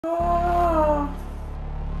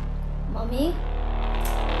mommy.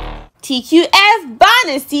 TQF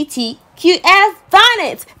Bonnets, TQF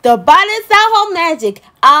Bonnets. The bonnets that hold magic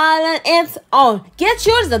all on its own. Get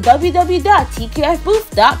yours at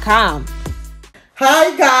www.tqfbooth.com.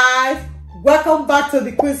 Hi guys, welcome back to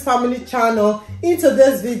the Queen's Family channel. In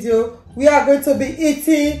today's video, we are going to be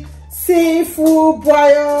eating seafood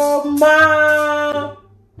boil mukbang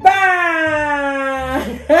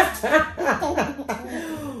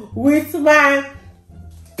with my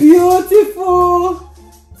beautiful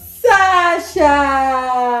Sasha.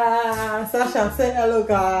 Sasha, say hello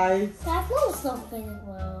guys. That was not feeling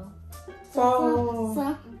well.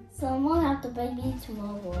 Oh. Someone have to bring me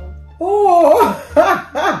tomorrow. Oh.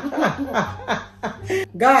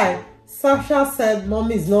 Guys, Sasha said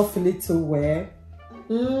mommy is not feeling too well.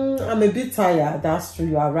 I'm a bit tired. That's true,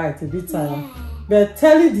 you are right, a bit tired. Yeah. But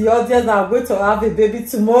telling the audience that I'm going to have a baby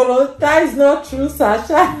tomorrow, that is not true,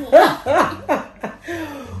 Sasha. Yeah.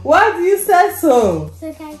 Why do you say so?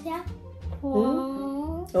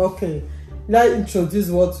 Okay, let's introduce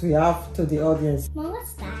what we have to the audience. Mom,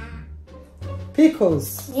 what's that?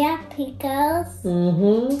 Pickles. Yeah, pickles.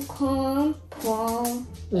 Corn, prawn,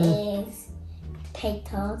 eggs,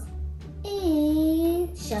 potatoes,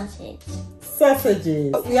 and sausage.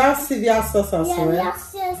 Sausages. We have Sylvia sauce as well. Yeah,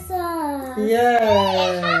 sauce. Yeah.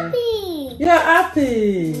 I'm happy. You're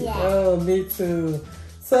happy? Yeah. Oh, me too.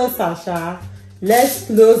 So, Sasha, let's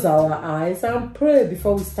close our eyes and pray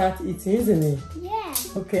before we start eating, isn't it? Yeah.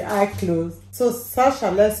 Okay, eye closed. So,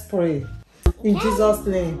 Sasha, let's pray. In Jesus'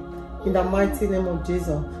 name, in the mighty name of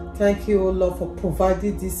Jesus. Thank you, O Lord, for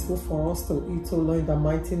providing this food for us to eat, O Lord, in the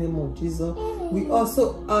mighty name of Jesus. We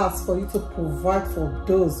also ask for you to provide for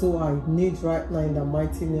those who are in need right now in the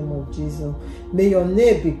mighty name of Jesus. May your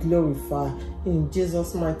name be glorified. In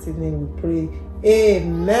Jesus' mighty name we pray.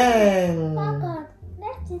 Amen. Oh God,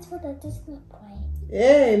 let's eat what I just not pray.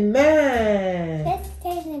 Amen. Let's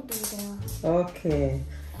take the video. Okay.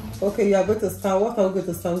 Okay, you are going to start. What are we going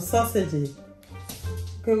to start with? Sausage.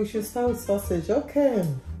 Okay, we should start with sausage. Okay.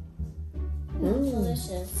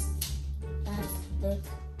 Delicious. That's good.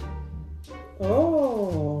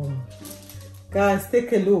 Oh, guys,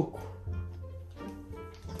 take a look.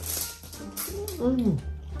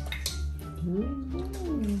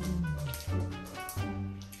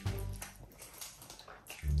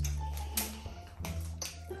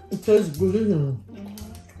 It tastes good, isn't it?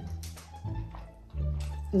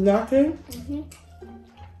 Nothing?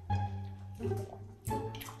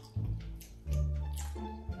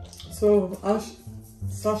 So,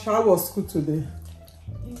 Sasha was good today.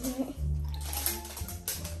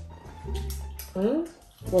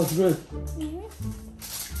 Was good.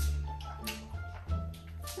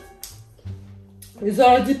 It's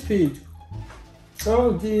already peeled.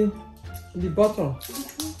 Oh, the bottom.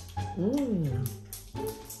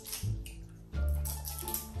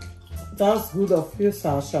 That's good of you,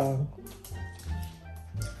 Sasha.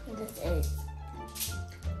 With eggs.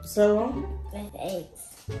 Sarah? With eggs.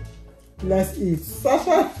 Let's eat.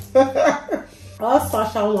 Sasha. All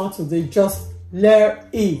Sasha wants to do, just let her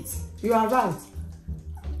eat. You are right.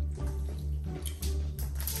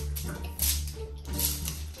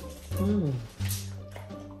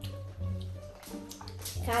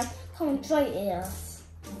 Guys, come and try it.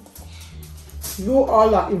 You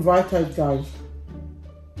all are invited, guys.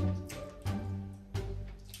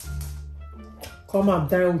 Come and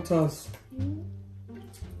dine with us.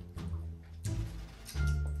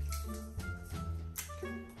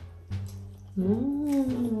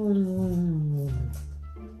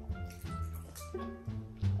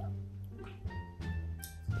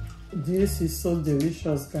 This is so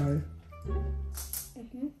delicious, guys.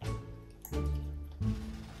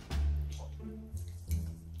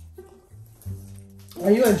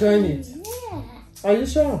 Are you enjoying it? Yeah. Are you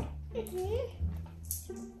sure?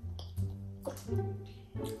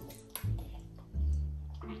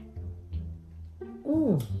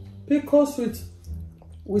 Pickles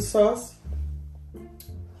with sauce.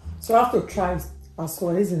 So I have to try it as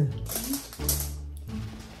well, isn't it?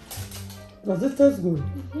 Does it taste good?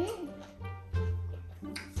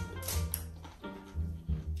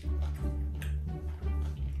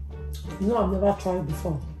 You know, I've never tried it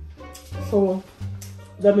before. So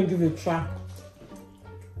let me give it a try.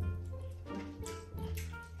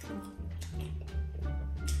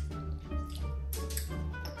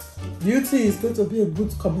 Beauty is going to be a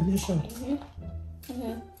good combination.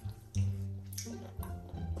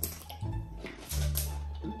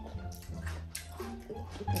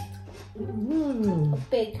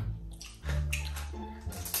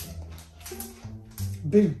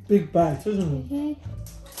 Big. Big bite, isn't it?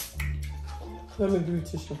 Let me give you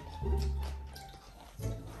tissue.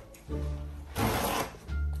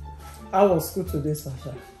 How was school today,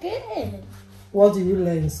 Sasha? Good. What do you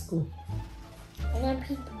learn in school? And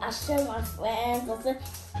then I show my friends. I said,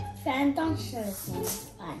 friends, don't share with me. It's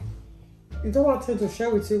fine. You don't want them to share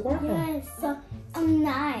with you? Why? Yes, so I'm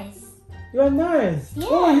nice. You're nice. Yeah.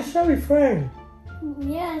 Oh, you share with friends.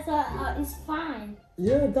 Yeah, so it's fine.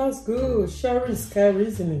 Yeah, that's good. Sharing is scary,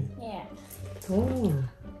 isn't it? Yeah. Oh,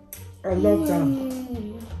 I love that.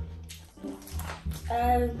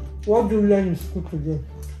 What do you learn in school today?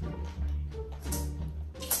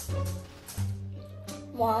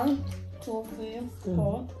 1, 2, 3,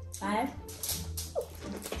 4, 5,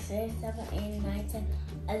 6, 7, 8, 9, 10,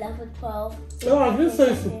 11, 12. No, I didn't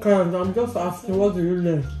say you can't. I'm just asking, what do you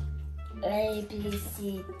learn? A, B,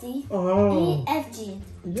 C, D, Oh. E, F, G,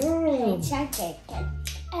 Yeah. H, I, K, K,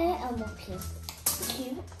 L, M, N, P,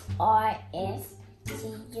 Q, R, S, T,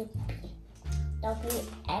 U, P, W,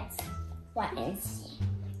 X, Y, and Z.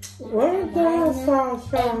 Well done,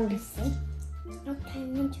 Sasha. Okay,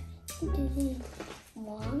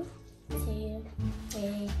 1, 2,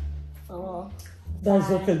 3, 4.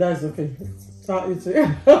 That's okay, that's okay. Start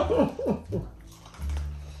eating.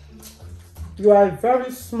 You are a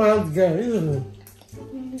very smart girl, isn't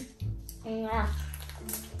it? Yeah.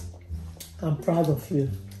 I'm proud of you.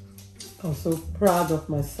 I'm so proud of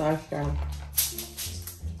my Sasha.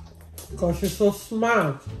 Because she's so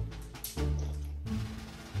smart.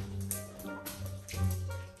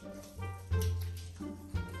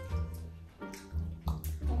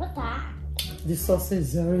 What's that? The sauce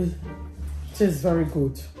is tastes very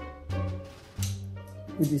good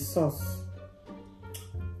with the sauce.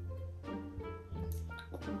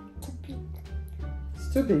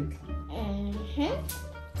 It's too big.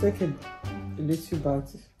 Take a little bite,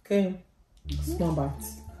 okay? Small bite.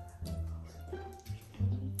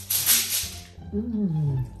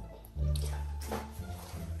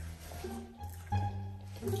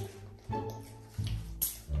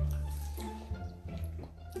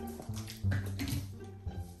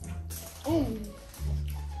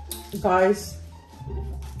 Guys,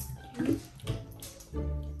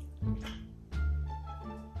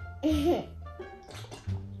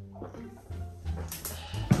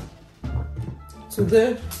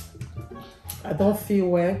 today I don't feel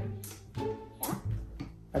well.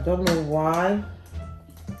 I don't know why.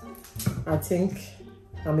 I think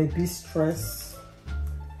I'm a bit stressed.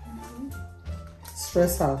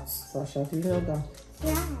 Stressed out, Sasha. Do you know that?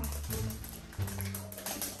 Yeah.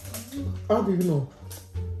 How do you know?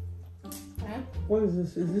 Huh? What is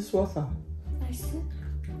this? Is this water? I see.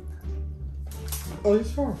 Oh, you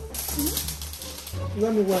sure?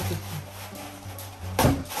 Let me wash it.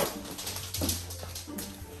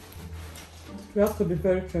 You have to be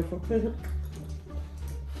very careful, okay?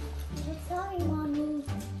 Sorry, Mommy.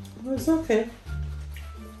 No, it's okay.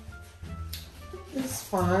 It's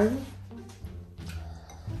fine.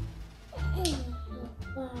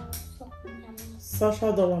 Wow, so yummy.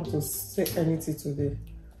 Sasha don't want to say anything today.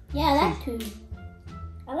 Yeah, I like to.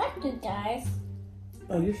 I like to, guys.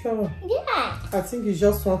 Are you sure? Yeah. I think you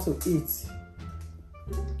just want to eat.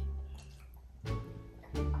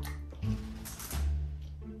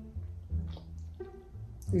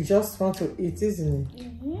 You just want to eat, isn't it?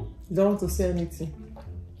 You don't want to say anything.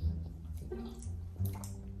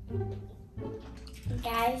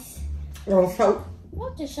 Guys, Oh,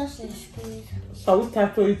 what the sausage is good? shall we try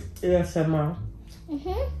to eat ASMR?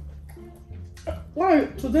 Why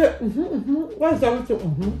today? Why is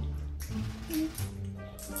everything?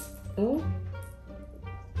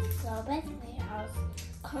 So basically, I'll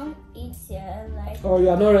come eat here. Like, Oh, you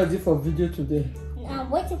are not ready for video today. I'm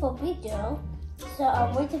waiting for video. So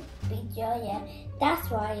I'm waiting for video. Yeah, that's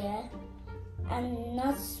why. Yeah, I'm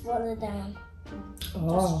not swallow down.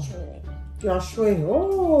 Oh, Just chew it. you are showing.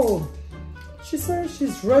 Oh, she said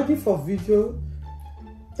she's ready for video.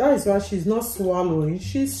 That is why she's not swallowing.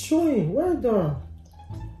 She's showing. Well done.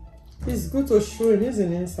 It's good to showing,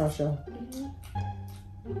 isn't it, Sasha?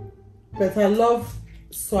 But I love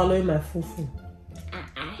swallowing my fufu.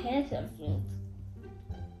 I heard something.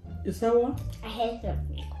 You said what? I heard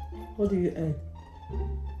something. What do you eat?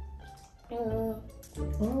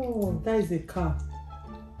 Oh, that is a car.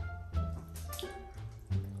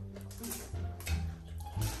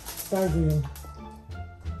 That's a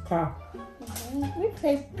car. We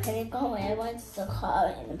played playground when I went to the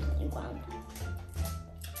car in the playground.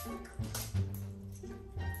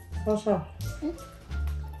 Sasha,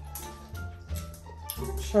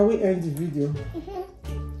 shall we end the video?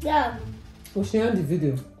 Yeah. We should end the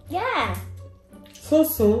video. Yeah. So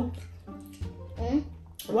soon?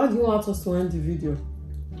 Why do you want us to end the video?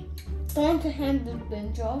 Do you want to hand the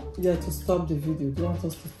picture? Yeah, to stop the video. Do you want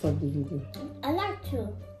us to stop the video? I like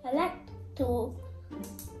to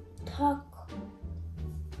talk,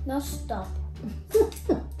 not stop.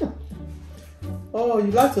 Oh,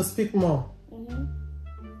 you like to speak more? Mm-hmm.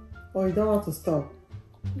 Oh, you don't want to stop?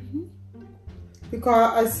 Mm-hmm.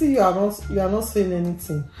 Because I see you are not saying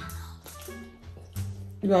anything.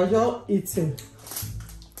 You are just eating.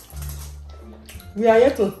 We are here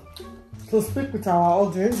to speak with our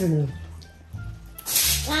audience, you know.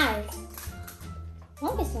 Guys,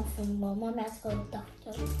 Mommy's not from mom. Mommy has to go to the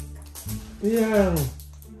doctor. Yeah,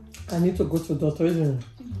 I need to go to the doctor, isn't it?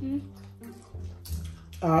 Mm-hmm.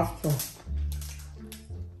 After.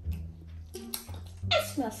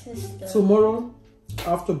 That's my sister. Tomorrow, I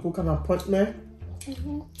have to book an appointment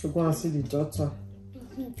Mm-hmm. to go and see the doctor.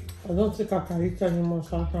 Mm-hmm. I don't think I can eat anymore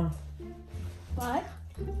sometimes. What?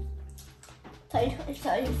 Are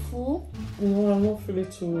you full? No, I'm not feeling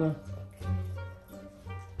too well.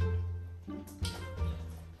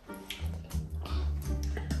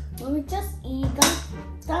 Mommy, just eat.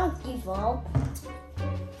 Don't give up.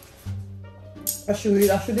 I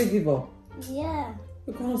shouldn't give up. Yeah.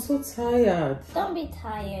 Because I'm so tired. Don't be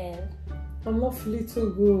tired. I'm not feeling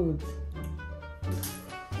too good.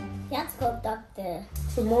 You have to go to the doctor.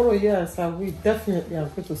 Tomorrow, yes, I will. Definitely, I'm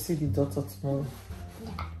going to see the doctor tomorrow.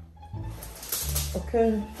 Yeah.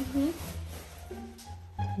 Okay? Mm-hmm.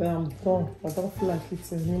 But I'm done. I don't feel like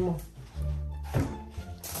eating anymore.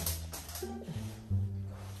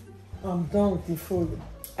 I'm done with the food.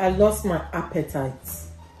 I lost my appetite.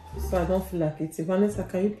 So I don't feel like eating. Vanessa,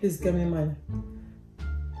 can you please get me my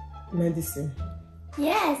medicine?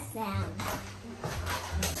 Yes, Sam.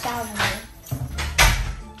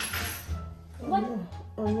 What?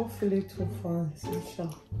 I'm not feeling too fine, Sasha.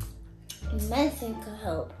 Medicine could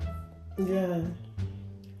help. Yeah.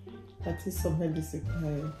 I think some medicine can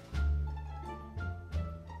help.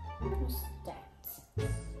 What's that?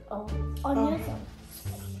 Oh, on your phone.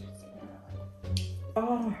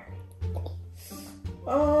 Ah.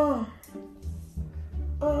 Ah.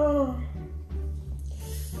 Ah.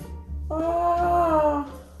 Ah.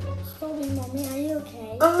 Sorry, Mommy, are you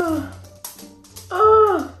okay? Ah.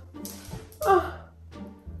 Ah. Ah.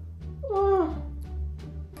 Ah.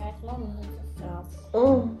 Guys, Mommy needs to stop.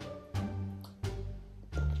 Oh.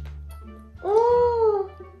 Oh.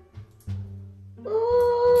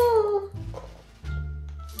 Oh.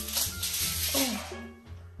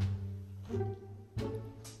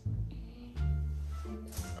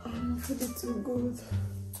 I'm not feeling too good.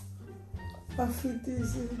 I feel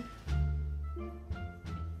dizzy.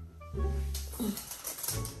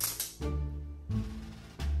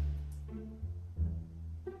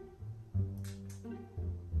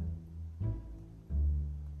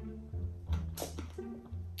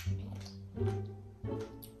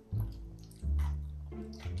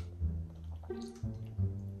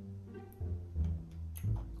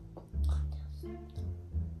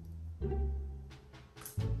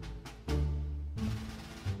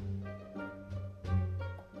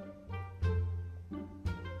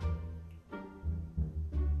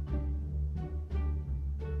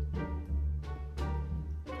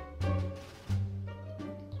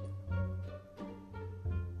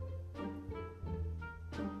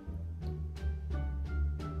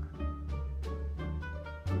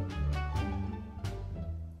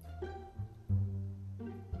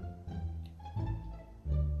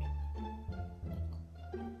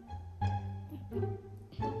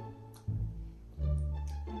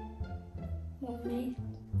 Mommy,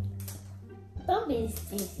 don't be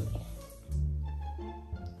dizzy.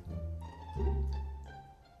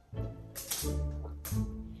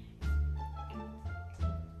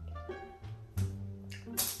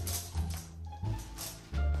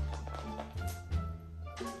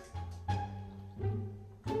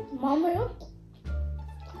 Mommy,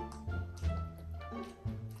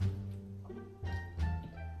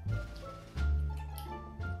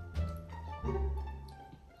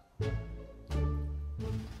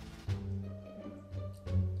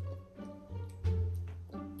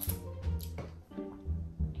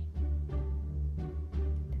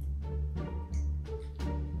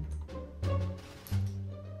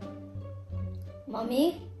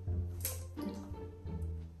 Mommy.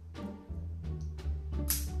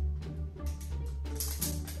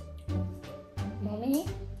 Mommy.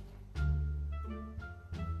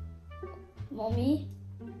 Mommy.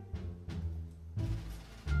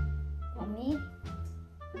 Mommy.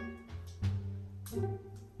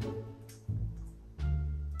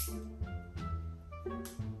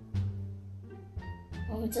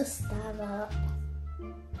 Mommy, just stand up.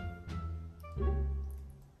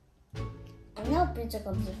 I'm not pizza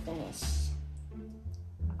comes to finish.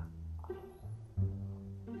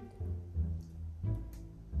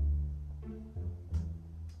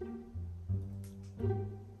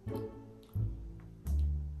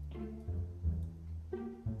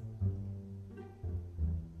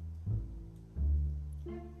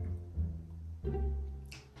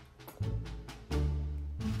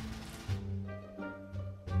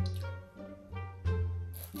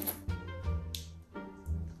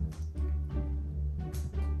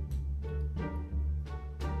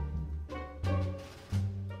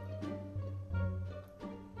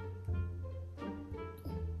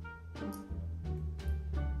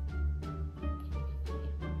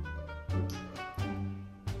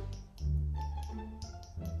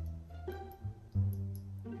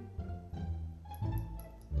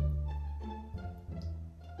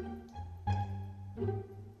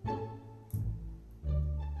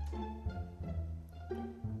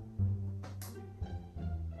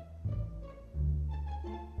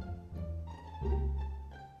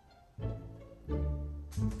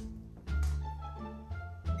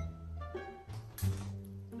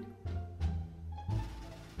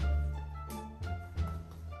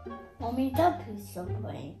 Mommy, that pizza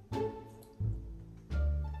plane.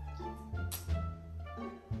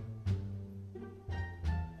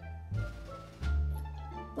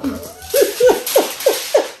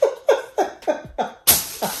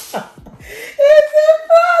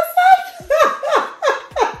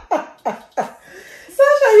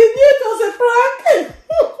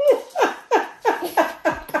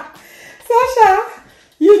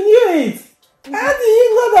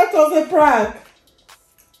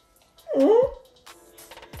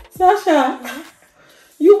 Sasha,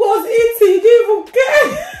 you was eating, you didn't even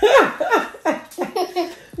care.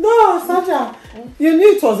 No, Sasha, you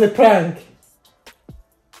knew it was a prank.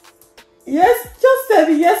 Yes, just tell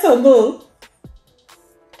me yes or no.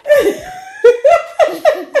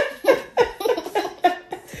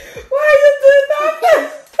 Why are you doing that?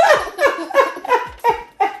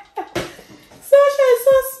 Sasha is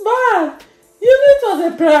so smart. You knew it was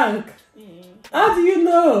a prank. How do you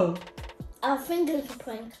know? I think it's a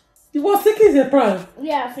prank. You was thinking it's a prank?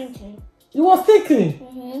 Yeah, I'm thinking. You was thinking?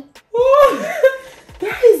 Mm-hmm. Oh,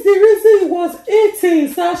 that is the reason you was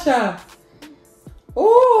eating, Sasha.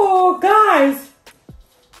 Oh, guys.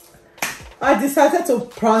 I decided to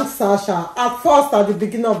prank Sasha. At first, at the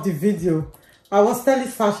beginning of the video, I was telling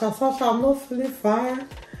Sasha, Sasha, I'm not feeling fine.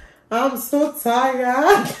 I'm so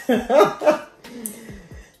tired.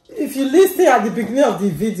 If you listen at the beginning of the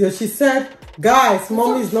video, she said, guys,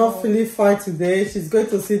 mommy is not feeling fine today. She's going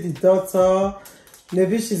to see the doctor.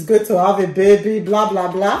 Maybe she's going to have a baby, blah,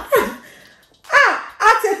 blah, blah.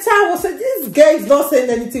 At a time, I said, this girl is not saying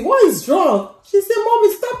anything. What is wrong? She said,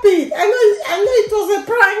 mommy, stop it. I know it was a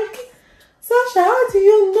prank. Sasha, how do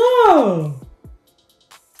you know?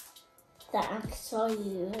 That I saw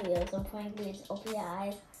you. It was a prank. Please open your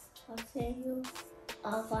eyes. I'll tell you.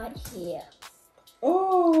 I'm right here.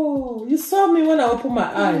 Oh, you saw me when I opened my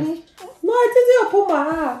eyes. No, I didn't open my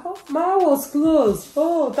eye. Oh, my eye was closed.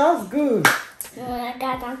 Oh, that's good. Oh my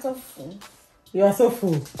God, I'm so full. You are so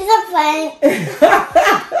full. It's a prank.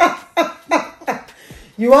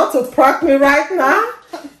 You want to prank me right now?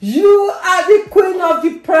 You are the queen of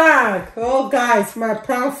the prank. Oh, guys, my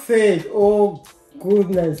prank failed. Oh,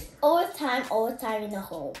 goodness. All the time in the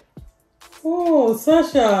hole. Oh,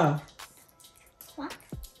 Sasha. What?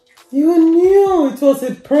 You knew it was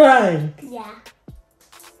a prank. Yeah.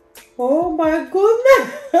 Oh, my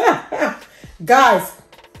goodness. Guys,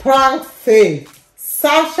 prank failed.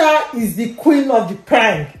 Sasha is the queen of the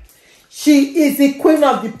prank. She is the queen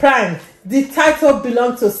of the prank. The title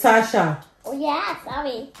belongs to Sasha. Oh yeah,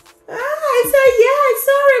 sorry. I said, yeah,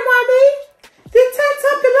 sorry, mommy. The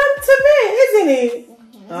title belongs to me, isn't it?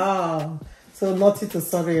 Oh, so nothing to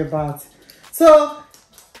sorry about. So,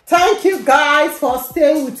 thank you guys for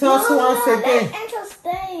staying with us once again. Let's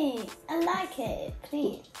stay. I like it,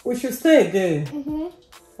 please. We should stay again.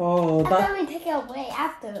 Oh, I thought we take it away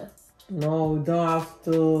after. No, we don't have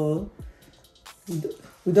to.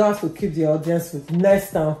 We don't have to keep the audience with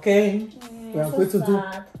next time, okay? We are going to do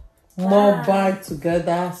more bite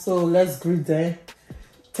together, so let's greet them.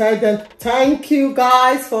 Tell them thank you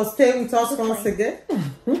guys for staying with us once again.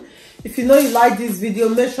 If you know you like this video,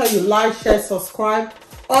 make sure you like, share, subscribe.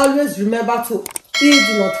 Always remember to hit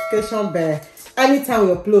the notification bell. Anytime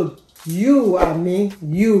we upload, you and me,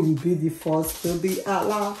 you will be the first to be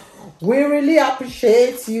allowed. We really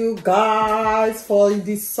appreciate you guys for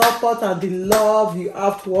the support and the love you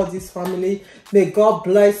have towards this family. May God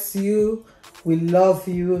bless you. We love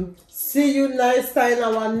you. See you next time in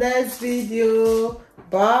our next video.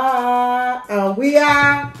 Bye. And we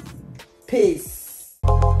are peace.